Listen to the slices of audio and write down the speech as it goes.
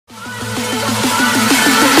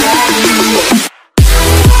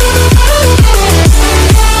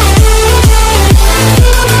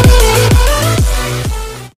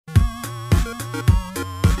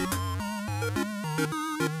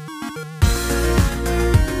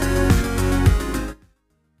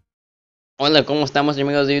Hola, ¿cómo estamos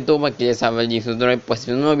amigos de YouTube? Aquí les habla Jesus Droid, pues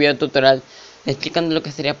un nuevo video tutorial explicando lo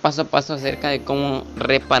que sería paso a paso acerca de cómo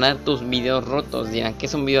reparar tus videos rotos. Dirán, ¿qué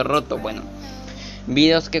es un video roto? Bueno,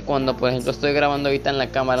 videos que cuando por ejemplo estoy grabando ahorita en la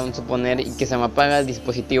cámara, un suponer, y que se me apaga el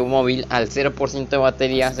dispositivo móvil al 0% de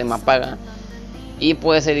batería, se me apaga. Y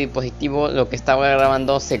puede ser el dispositivo, lo que estaba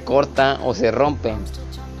grabando se corta o se rompe,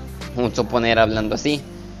 un suponer hablando así.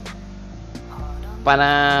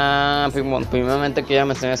 Primeramente quiero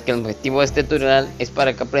mencionar que el objetivo de este tutorial es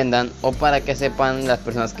para que aprendan o para que sepan las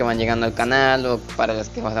personas que van llegando al canal, o para las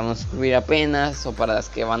que vamos a suscribir apenas, o para las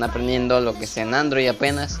que van aprendiendo lo que sea en Android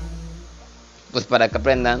apenas, pues para que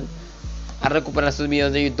aprendan a recuperar sus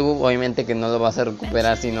videos de YouTube. Obviamente que no los vas a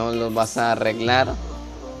recuperar, sino los vas a arreglar,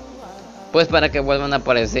 pues para que vuelvan a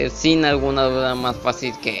aparecer sin alguna duda más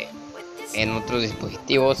fácil que en otros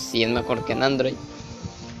dispositivos, si es mejor que en Android.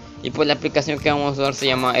 Y pues la aplicación que vamos a usar se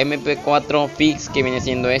llama MP4 Fix, que viene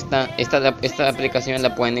siendo esta aplicación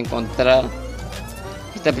la pueden encontrar.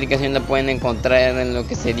 Esta aplicación la pueden encontrar en lo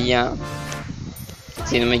que sería,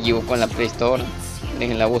 si no me equivoco, en la Play Store.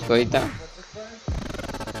 Déjenla busco ahorita.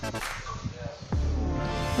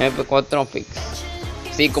 MP4 Fix.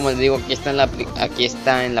 Sí, como les digo, aquí está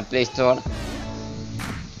en la Play Store.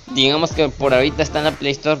 Digamos que por ahorita está en la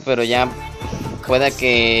Play Store, pero ya pueda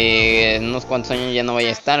que en unos cuantos años ya no vaya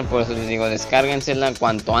a estar. Por eso les digo, descárguensela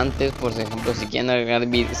cuanto antes. Por ejemplo, si quieren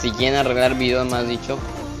arreglar videos, más dicho,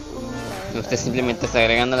 usted simplemente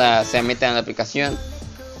se meten a la aplicación.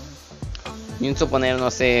 Y un suponer,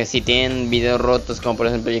 no sé, si tienen videos rotos, como por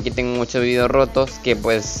ejemplo yo aquí tengo muchos videos rotos que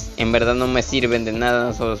pues en verdad no me sirven de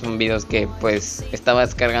nada, solo son videos que pues estaba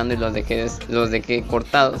descargando y los dejé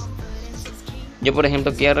cortados. Yo por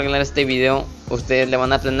ejemplo quiero arreglar este video. Ustedes le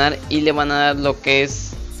van a aplanar y le van a dar lo que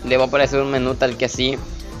es, le va a aparecer un menú tal que así.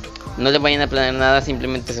 No le vayan a aplanar nada,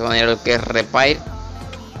 simplemente se van a ir a lo que es Repair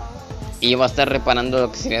y va a estar reparando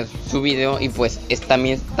lo que sería su video. Y pues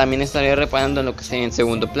también estaría reparando lo que sería en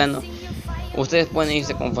segundo plano. Ustedes pueden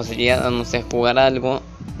irse con facilidad a, no sé, jugar algo,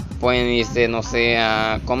 pueden irse, no sé,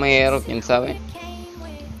 a comer o quién sabe.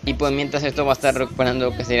 Y pues mientras esto va a estar recuperando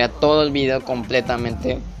lo que sería todo el video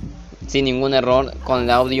completamente, sin ningún error, con el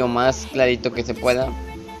audio más clarito que se pueda.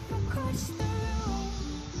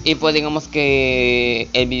 Y pues digamos que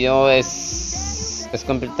el video es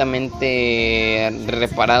completamente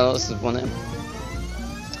reparado, se supone.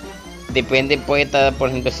 Depende, puede tardar, por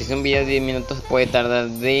ejemplo, si es un video de 10 minutos puede tardar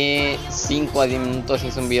de 5 a 10 minutos. Si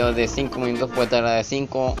es un video de 5 minutos puede tardar de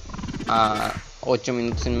 5 a 8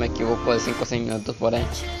 minutos, si no me equivoco, de 5 a 6 minutos por ahí.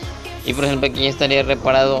 Y por ejemplo aquí ya estaría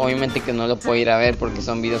reparado. Obviamente que no lo puedo ir a ver porque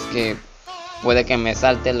son videos que puede que me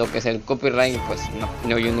salte lo que es el copyright. Y pues no,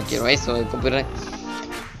 yo no quiero eso, el copyright.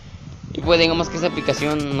 Y pues digamos que esa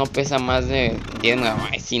aplicación no pesa más de 10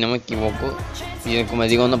 megabytes, si no me equivoco. Y como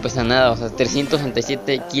les digo, no pesa nada, o sea,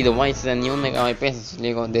 367 kilobytes, o sea, ni un megabyte pesa. Les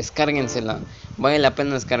digo, descárguensela, vale la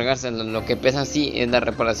pena descargársela. Lo que pesa sí es la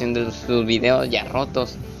reparación de sus videos ya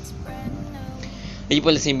rotos. Y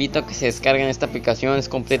pues les invito a que se descarguen esta aplicación, es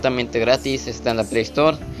completamente gratis, está en la Play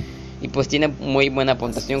Store. Y pues tiene muy buena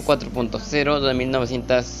puntuación, 4.0,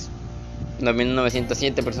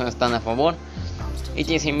 2907 personas están a favor. Y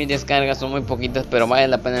tiene 100.000 descargas, son muy poquitas, pero vale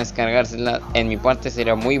la pena descargársela. En mi parte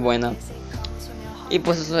sería muy buena. Y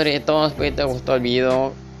pues eso sería todo, espero que te gustó el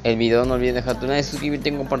video. No olvides dejar tu like, suscribirte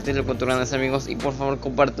y compartirlo con tus grandes amigos. Y por favor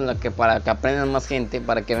compártelo para que aprendan más gente,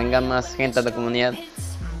 para que vengan más gente a la comunidad.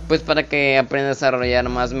 Pues para que aprendan a desarrollar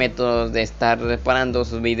más métodos de estar reparando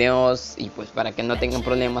sus videos. Y pues para que no tengan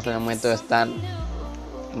problemas al momento de estar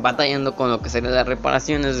batallando con lo que serían las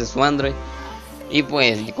reparaciones de su Android. Y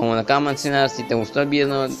pues como acabo de mencionar, si te gustó el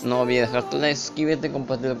video no olvides dejar tu like, suscríbete,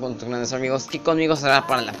 compartirlo con tus grandes amigos. Y conmigo será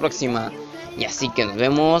para la próxima. Y así que nos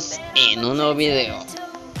vemos en un nuevo video.